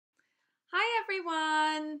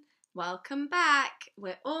everyone, welcome back.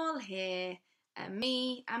 We're all here,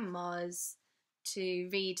 me and Moz, to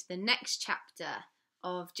read the next chapter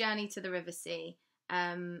of Journey to the River Sea,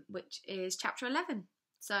 which is chapter 11.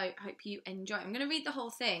 So I hope you enjoy. I'm going to read the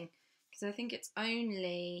whole thing because I think it's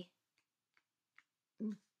only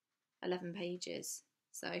 11 pages.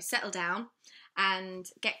 So settle down and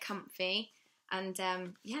get comfy and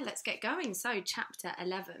let's get going. So chapter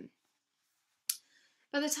 11.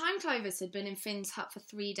 By the time Clovis had been in Finn's hut for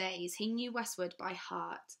 3 days, he knew Westwood by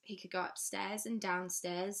heart. He could go upstairs and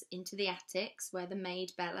downstairs, into the attics, where the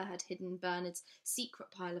maid Bella had hidden Bernard's secret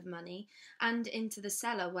pile of money, and into the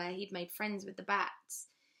cellar, where he'd made friends with the bats.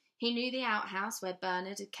 He knew the outhouse, where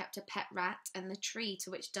Bernard had kept a pet rat, and the tree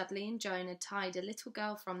to which Dudley and Joan had tied a little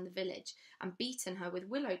girl from the village, and beaten her with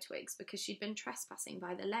willow twigs because she'd been trespassing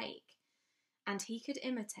by the lake. And he could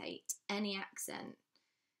imitate any accent.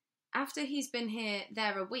 After he's been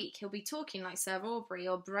there a week, he'll be talking like Sir Aubrey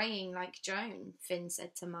or braying like Joan, Finn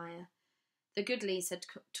said to Maya. The Goodleys had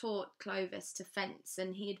taught Clovis to fence,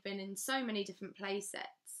 and he had been in so many different plays set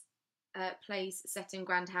in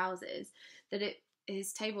grand houses, that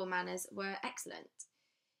his table manners were excellent.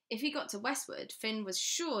 If he got to Westwood, Finn was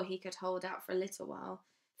sure he could hold out for a little while.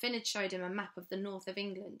 Finn had showed him a map of the north of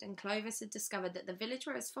England, and Clovis had discovered that the village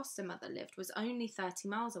where his foster mother lived was only 30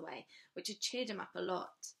 miles away, which had cheered him up a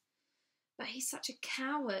lot. But he's such a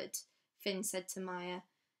coward, Finn said to Maya.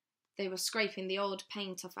 They were scraping the old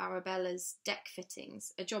paint off Arabella's deck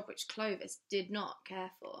fittings, a job which Clovis did not care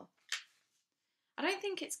for. I don't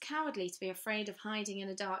think it's cowardly to be afraid of hiding in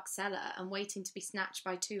a dark cellar and waiting to be snatched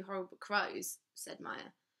by 2 horrible crows, said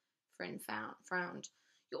Maya. Finn frowned.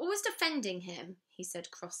 You're always defending him, he said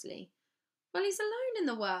crossly. Well, he's alone in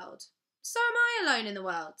the world. So am I alone in the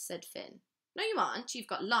world, said Finn. No, you aren't. You've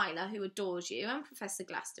got Lila, who adores you, and Professor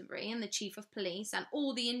Glastonbury, and the Chief of Police, and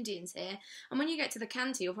all the Indians here. And when you get to the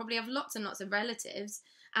canty, you'll probably have lots and lots of relatives,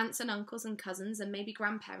 aunts and uncles and cousins, and maybe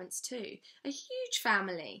grandparents too. A huge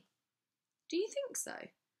family. Do you think so? I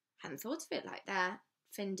hadn't thought of it like that.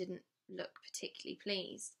 Finn didn't look particularly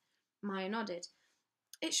pleased. Maya nodded.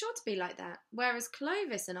 It's sure to be like that, whereas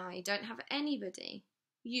Clovis and I don't have anybody.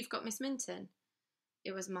 You've got Miss Minton.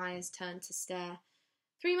 It was Maya's turn to stare.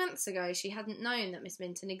 3 months ago, she hadn't known that Miss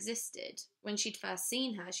Minton existed. When she'd first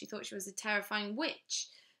seen her, she thought she was a terrifying witch.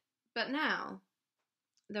 But now...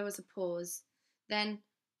 There was a pause. Then,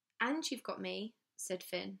 and you've got me, said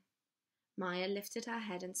Finn. Maya lifted her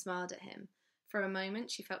head and smiled at him. For a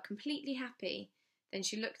moment, she felt completely happy. Then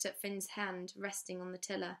she looked at Finn's hand resting on the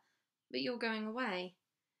tiller. But you're going away.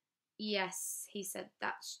 Yes, he said,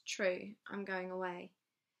 that's true. I'm going away.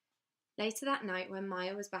 Later that night, when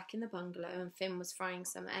Maya was back in the bungalow and Finn was frying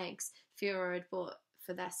some eggs Furo had bought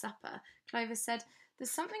for their supper, Clovis said,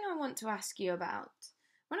 There's something I want to ask you about.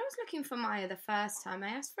 When I was looking for Maya the first time, I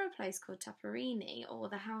asked for a place called Tuparini, or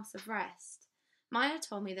the House of Rest. Maya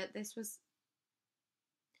told me that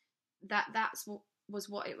was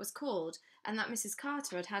what it was called, and that Mrs.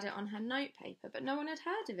 Carter had had it on her notepaper, but no one had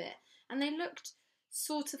heard of it, and they looked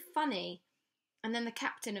sort of funny. And then the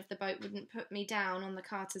captain of the boat wouldn't put me down on the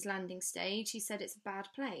Carter's landing stage. He said it's a bad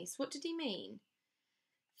place. What did he mean?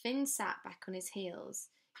 Finn sat back on his heels.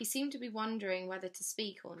 He seemed to be wondering whether to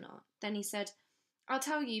speak or not. Then he said, I'll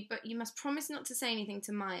tell you, but you must promise not to say anything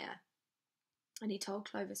to Maya. And he told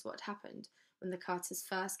Clovis what happened when the Carters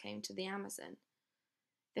first came to the Amazon.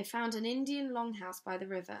 They found an Indian longhouse by the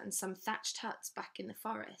river and some thatched huts back in the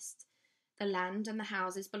forest. The land and the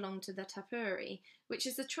houses belonged to the Tapuri, which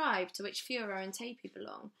is the tribe to which Furo and Tapi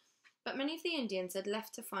belong. But many of the Indians had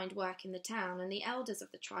left to find work in the town, and the elders of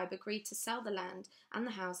the tribe agreed to sell the land and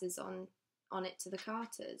the houses on it to the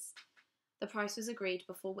Carters. The price was agreed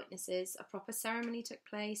before witnesses, a proper ceremony took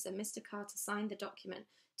place, and Mr. Carter signed the document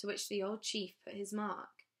to which the old chief put his mark.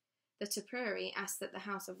 The Tapuri asked that the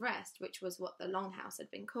House of Rest, which was what the longhouse had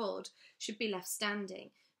been called, should be left standing,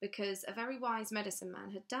 because a very wise medicine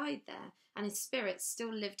man had died there, and his spirits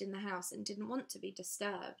still lived in the house and didn't want to be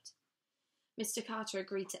disturbed. Mr. Carter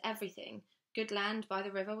agreed to everything. Good land by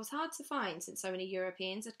the river was hard to find, since so many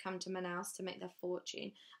Europeans had come to Manaus to make their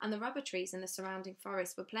fortune, and the rubber trees in the surrounding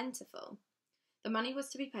forest were plentiful. The money was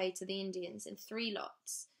to be paid to the Indians in 3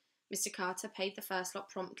 lots. Mr. Carter paid the first lot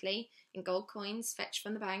promptly, in gold coins fetched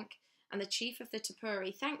from the bank, and the chief of the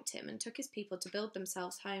Tapuri thanked him and took his people to build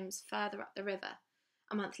themselves homes further up the river.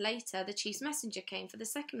 A month later, the chief's messenger came for the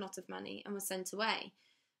second lot of money and was sent away.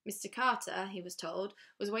 Mr. Carter, he was told,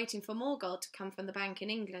 was waiting for more gold to come from the bank in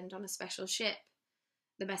England on a special ship.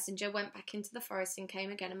 The messenger went back into the forest and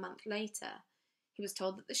came again a month later. He was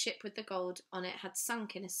told that the ship with the gold on it had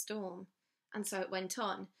sunk in a storm. And so it went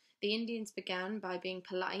on. The Indians began by being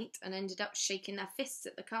polite and ended up shaking their fists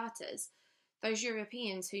at the Carters. Those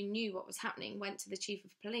Europeans who knew what was happening went to the chief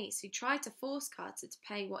of police, who tried to force Carter to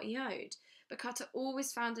pay what he owed, but Carter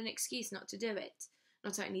always found an excuse not to do it.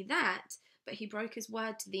 Not only that, but he broke his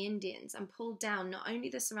word to the Indians and pulled down not only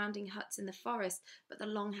the surrounding huts in the forest, but the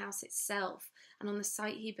longhouse itself, and on the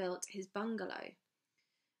site he built his bungalow.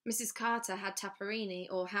 Mrs. Carter had Taparini,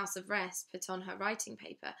 or House of Rest, put on her writing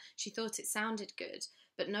paper. She thought it sounded good,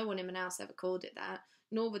 but no one in Manaus ever called it that,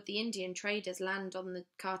 nor would the Indian traders land on the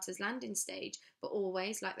Carter's landing stage, but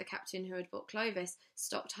always, like the captain who had bought Clovis,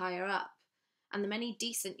 stopped higher up. And the many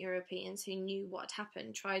decent Europeans who knew what had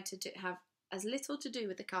happened tried to have as little to do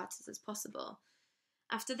with the Carters as possible.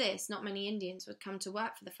 After this, not many Indians would come to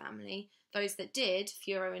work for the family. Those that did,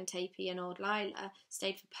 Furo and Tapy and old Lila,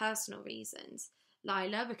 stayed for personal reasons.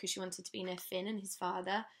 Lila because she wanted to be near Finn and his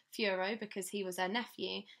father, Furo because he was her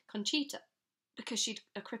nephew, Conchita because she'd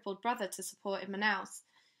a crippled brother to support in Manaus.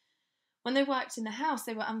 When they worked in the house,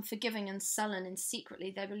 they were unforgiving and sullen, and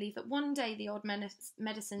secretly they believed that one day the old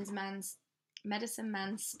medicine man's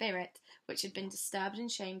spirit, which had been disturbed and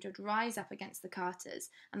shamed, would rise up against the Carters,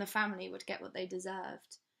 and the family would get what they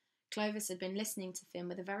deserved. Clovis had been listening to Finn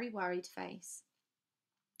with a very worried face.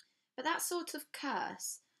 But that sort of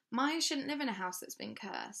curse, Maya shouldn't live in a house that's been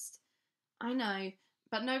cursed. I know,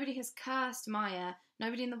 but nobody has cursed Maya.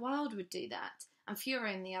 Nobody in the world would do that. And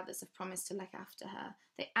Furo and the others have promised to look after her.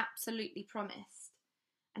 They absolutely promised.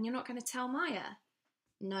 And you're not going to tell Maya?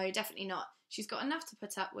 No, definitely not. She's got enough to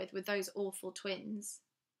put up with those awful twins.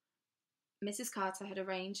 Mrs. Carter had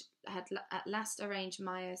at last arranged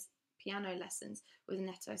Maya's piano lessons with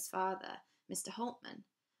Netto's father, Mr. Holtman.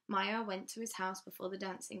 Maya went to his house before the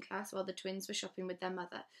dancing class while the twins were shopping with their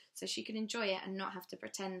mother, so she could enjoy it and not have to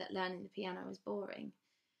pretend that learning the piano was boring.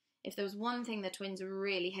 If there was one thing the twins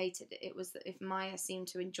really hated, it was that if Maya seemed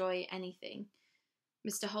to enjoy anything.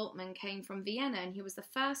 Mr. Holtman came from Vienna and he was the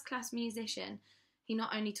first-class musician. He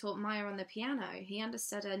not only taught Maya on the piano, he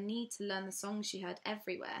understood her need to learn the songs she heard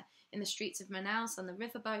everywhere, in the streets of Manaus, on the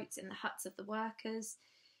riverboats, in the huts of the workers.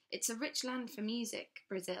 It's a rich land for music,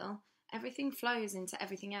 Brazil. Everything flows into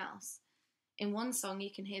everything else. In one song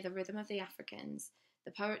you can hear the rhythm of the Africans,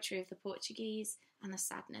 the poetry of the Portuguese, and the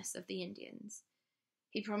sadness of the Indians.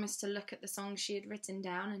 He promised to look at the songs she had written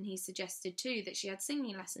down, and he suggested too that she had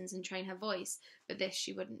singing lessons and train her voice, but this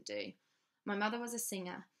she wouldn't do. My mother was a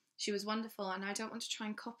singer. She was wonderful, and I don't want to try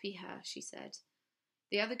and copy her, she said.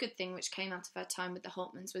 The other good thing which came out of her time with the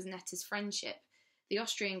Holtmans was Netta's friendship. The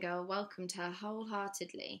Austrian girl welcomed her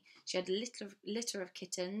wholeheartedly. She had a litter of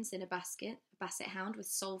kittens in a basket, a basset hound with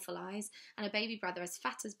soulful eyes, and a baby brother as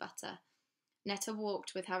fat as butter. Netta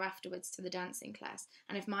walked with her afterwards to the dancing class,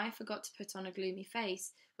 and if Maya forgot to put on a gloomy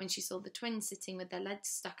face when she saw the twins sitting with their legs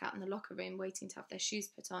stuck out in the locker room waiting to have their shoes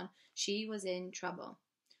put on, she was in trouble.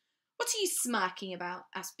 "What are you smirking about?"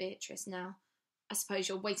 asked Beatrice now. "I suppose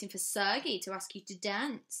you're waiting for Sergei to ask you to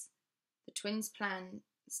dance." The twins' plans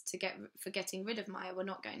for getting rid of Maya were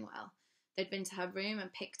not going well. They'd been to her room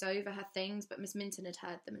and picked over her things, but Miss Minton had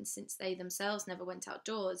heard them, and since they themselves never went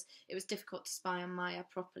outdoors, it was difficult to spy on Maya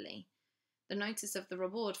properly. The notice of the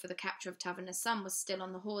reward for the capture of Taverner's son was still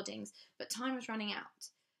on the hoardings, but time was running out.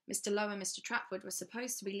 Mr. Lowe and Mr. Trapwood were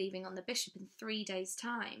supposed to be leaving on the Bishop in 3 days'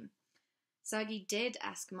 time. Sergei did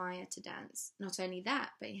ask Maya to dance. Not only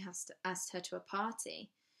that, but he asked her to a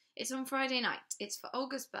party. "It's on Friday night. It's for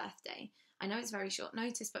Olga's birthday. I know it's very short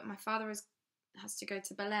notice, but my father has to go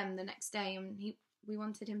to Belém the next day, and we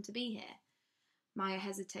wanted him to be here." Maya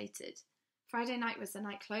hesitated. Friday night was the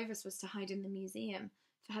night Clovis was to hide in the museum.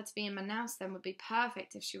 For her to be in Manaus then would be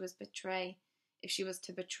perfect if she was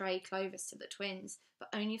to betray Clovis to the twins, but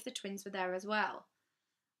only if the twins were there as well.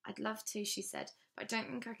 "I'd love to," she said, "but I don't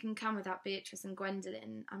think I can come without Beatrice and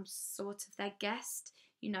Gwendolen. I'm sort of their guest.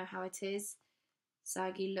 You know how it is."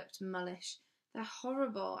 Sergei looked mullish. "They're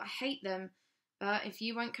horrible. I hate them. But if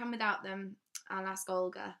you won't come without them, I'll ask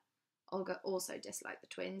Olga." Olga also disliked the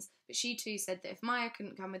twins, but she too said that if Maya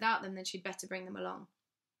couldn't come without them, then she'd better bring them along.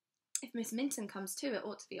 "If Miss Minton comes too, it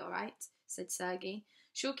ought to be all right," said Sergei.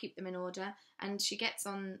 "She'll keep them in order, and she gets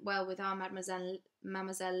on well with our Mademoiselle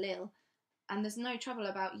Lille. And there's no trouble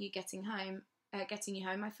about you getting you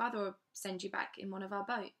home. My father will send you back in one of our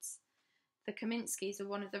boats." The Kaminskis are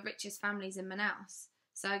one of the richest families in Manaus.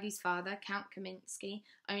 Sergei's father, Count Kaminsky,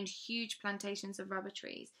 owned huge plantations of rubber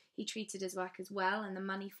trees. He treated his workers well, and the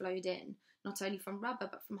money flowed in, not only from rubber,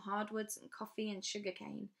 but from hardwoods and coffee and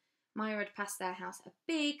sugarcane. Maya had passed their house, a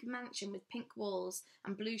big mansion with pink walls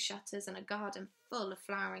and blue shutters and a garden full of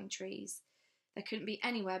flowering trees. There couldn't be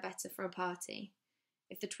anywhere better for a party.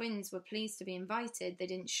 If the twins were pleased to be invited, they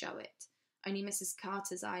didn't show it. Only Mrs.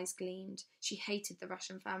 Carter's eyes gleamed. She hated the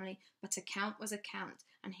Russian family, but a count was a count,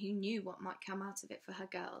 and who knew what might come out of it for her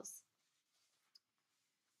girls?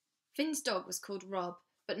 Finn's dog was called Rob,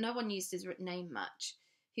 but no one used his name much.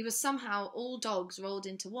 He was somehow all dogs rolled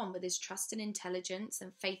into one with his trust and intelligence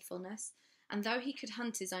and faithfulness, and though he could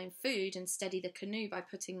hunt his own food and steady the canoe by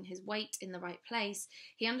putting his weight in the right place,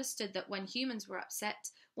 he understood that when humans were upset,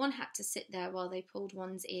 one had to sit there while they pulled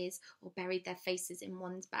one's ears or buried their faces in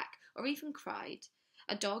one's back or even cried.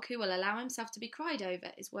 A dog who will allow himself to be cried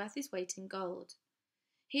over is worth his weight in gold.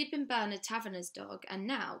 He had been Bernard Taverner's dog and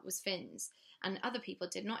now was Finn's, and other people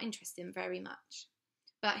did not interest him very much.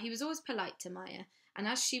 But he was always polite to Maya, and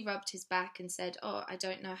as she rubbed his back and said, "Oh, I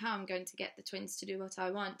don't know how I'm going to get the twins to do what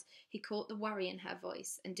I want," he caught the worry in her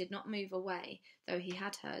voice and did not move away, though he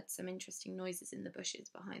had heard some interesting noises in the bushes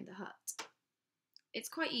behind the hut. "It's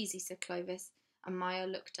quite easy," said Clovis, and Maya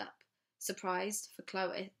looked up, surprised, for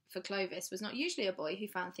Clovis was not usually a boy who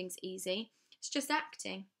found things easy. "It's just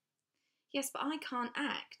acting." "Yes, but I can't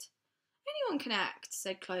act." "Anyone can act,"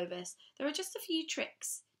 said Clovis. "There are just a few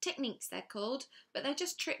tricks. Techniques, they're called, but they're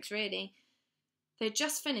just tricks, really." They had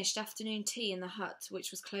just finished afternoon tea in the hut,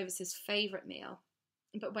 which was Clovis's favourite meal.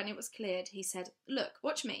 But when it was cleared, he said, "Look,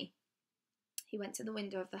 watch me." He went to the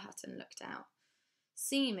window of the hut and looked out,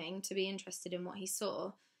 seeming to be interested in what he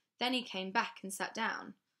saw. Then he came back and sat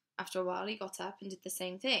down. After a while, he got up and did the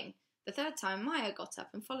same thing. The third time, Maya got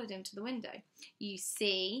up and followed him to the window. "You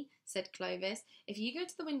see," said Clovis, "if you go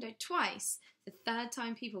to the window twice, the third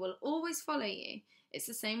time people will always follow you. It's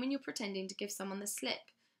the same when you're pretending to give someone the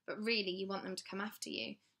slip, but really you want them to come after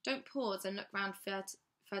you. Don't pause and look round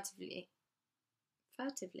furtively.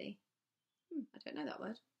 Furtively? I don't know that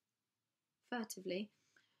word. Furtively.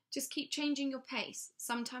 Just keep changing your pace.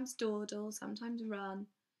 Sometimes dawdle, sometimes run."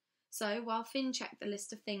 So, while Finn checked the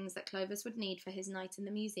list of things that Clovis would need for his night in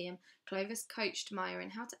the museum, Clovis coached Maya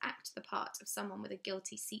in how to act the part of someone with a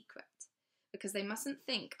guilty secret. "Because they mustn't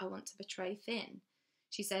think I want to betray Finn,"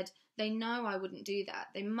 she said. "They know I wouldn't do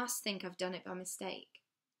that. They must think I've done it by mistake."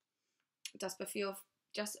 Just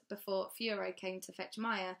before Fiore came to fetch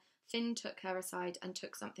Maya, Finn took her aside and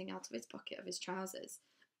took something out of his pocket of his trousers.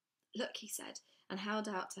 "Look," he said, and held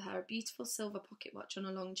out to her a beautiful silver pocket watch on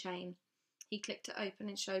a long chain. He clicked it open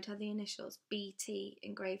and showed her the initials, BT,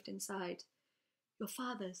 engraved inside. "Your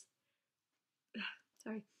father's."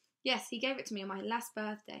 Sorry. "Yes, he gave it to me on my last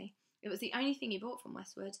birthday. It was the only thing he bought from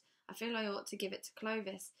Westwood. I feel I ought to give it to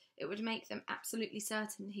Clovis. It would make them absolutely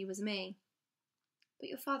certain he was me." "But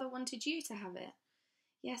your father wanted you to have it."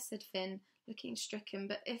 "Yes," said Finn, looking stricken,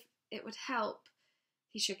 "but if it would help—"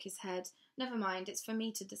 He shook his head. "Never mind, it's for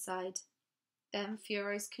me to decide." Then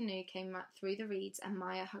Fiore's canoe came up through the reeds and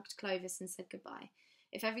Maya hugged Clovis and said goodbye.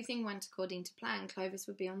 If everything went according to plan, Clovis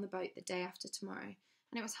would be on the boat the day after tomorrow,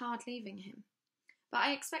 and it was hard leaving him. "But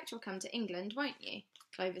I expect you'll come to England, won't you?"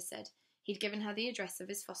 Clovis said. He'd given her the address of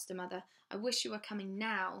his foster mother. "I wish you were coming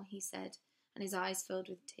now," he said, and his eyes filled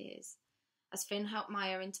with tears. As Finn helped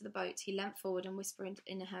Maya into the boat, he leant forward and whispered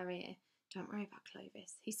in her ear. "Don't worry about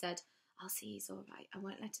Clovis," he said. "I'll see he's all right. I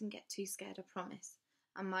won't let him get too scared, I promise."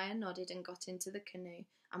 And Maya nodded and got into the canoe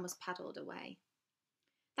and was paddled away.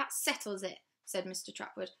 "That settles it," said Mr.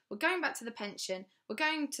 Trapwood. "We're going back to the pension. We're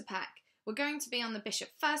going to pack. We're going to be on the Bishop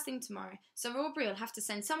first thing tomorrow. Sir Aubrey will have to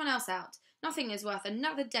send someone else out. Nothing is worth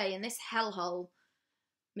another day in this hellhole."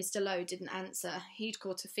 Mr. Lowe didn't answer. He'd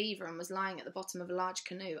caught a fever and was lying at the bottom of a large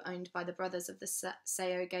canoe owned by the brothers of the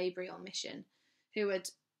Sao Gabriel Mission, who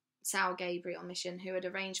had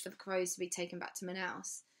arranged for the Crows to be taken back to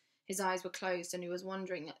Manaus. His eyes were closed, and he was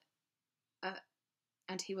wondering a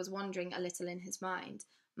little in his mind,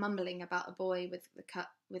 mumbling about a boy with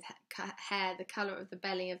hair the colour of the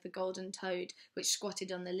belly of the golden toad which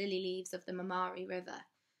squatted on the lily leaves of the Mamari River.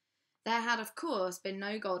 There had, of course, been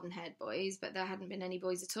no golden-haired boys, but there hadn't been any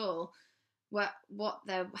boys at all. What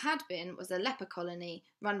there had been was a leper colony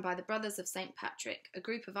run by the Brothers of St. Patrick, a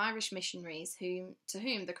group of Irish missionaries to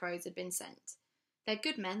whom the Crows had been sent. "They're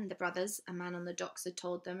good men, the brothers," a man on the docks had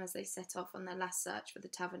told them as they set off on their last search for the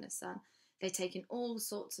Taverner's son. "They'd taken all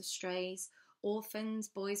sorts of strays, orphans,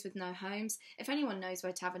 boys with no homes. If anyone knows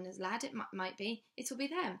where Taverner's lad might be, it'll be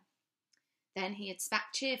them." Then he had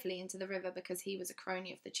spat cheerfully into the river because he was a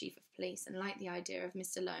crony of the Chief of Police and liked the idea of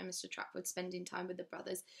Mr. Lowe and Mr. Trapwood spending time with the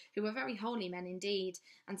brothers, who were very holy men indeed,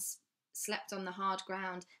 and slept on the hard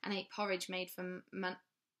ground and ate porridge made from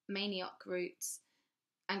manioc roots,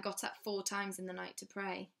 and got up 4 times in the night to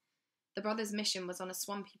pray. The brothers' mission was on a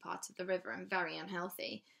swampy part of the river and very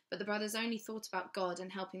unhealthy, but the brothers only thought about God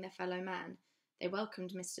and helping their fellow man. They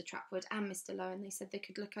welcomed Mr. Trapwood and Mr. Lowe, and they said they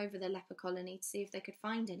could look over the leper colony to see if they could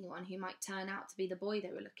find anyone who might turn out to be the boy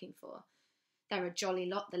they were looking for. "They're a jolly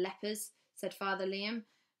lot, the lepers," said Father Liam.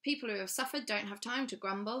 "People who have suffered don't have time to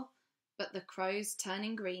grumble." But the crows,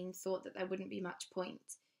 turning green, thought that there wouldn't be much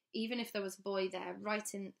point. Even if there was a boy there,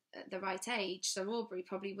 right in at the right age, Sir Aubrey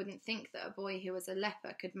probably wouldn't think that a boy who was a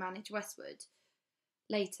leper could manage westward.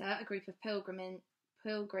 Later, a group of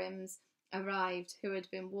pilgrims arrived who had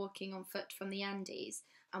been walking on foot from the Andes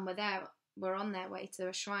and were on their way to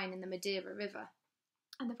a shrine in the Madeira River,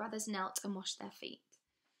 and the brothers knelt and washed their feet.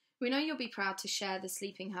 "We know you'll be proud to share the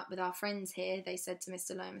sleeping hut with our friends here," they said to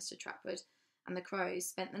Mr. Lowe and Mr. Trapwood, and the crows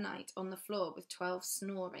spent the night on the floor with 12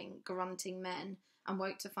 snoring, grunting men, and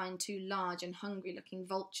woke to find 2 large and hungry-looking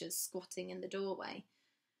vultures squatting in the doorway.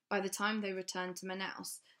 By the time they returned to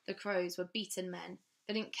Manaus, the crows were beaten men.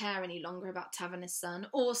 They didn't care any longer about Taverner's son,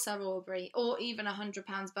 or Sir Aubrey, or even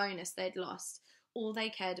 £100 bonus they'd lost. All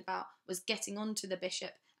they cared about was getting on to the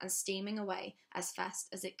bishop and steaming away as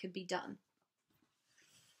fast as it could be done.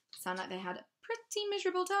 Sound like they had a pretty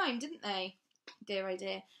miserable time, didn't they? Dear oh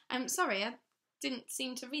dear. Sorry, I didn't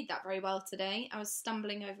seem to read that very well today. I was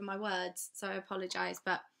stumbling over my words, so I apologise.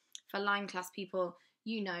 But for Line class people,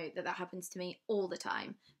 you know that happens to me all the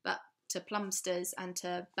time. But to Plumsters and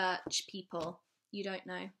to Birch people, you don't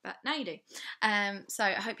know, but now you do. So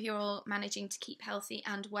I hope you're all managing to keep healthy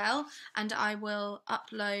and well. And I will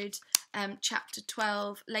upload chapter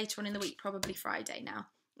 12 later on in the week, probably Friday now.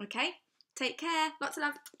 Okay? Take care. Lots of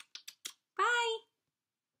love. Bye.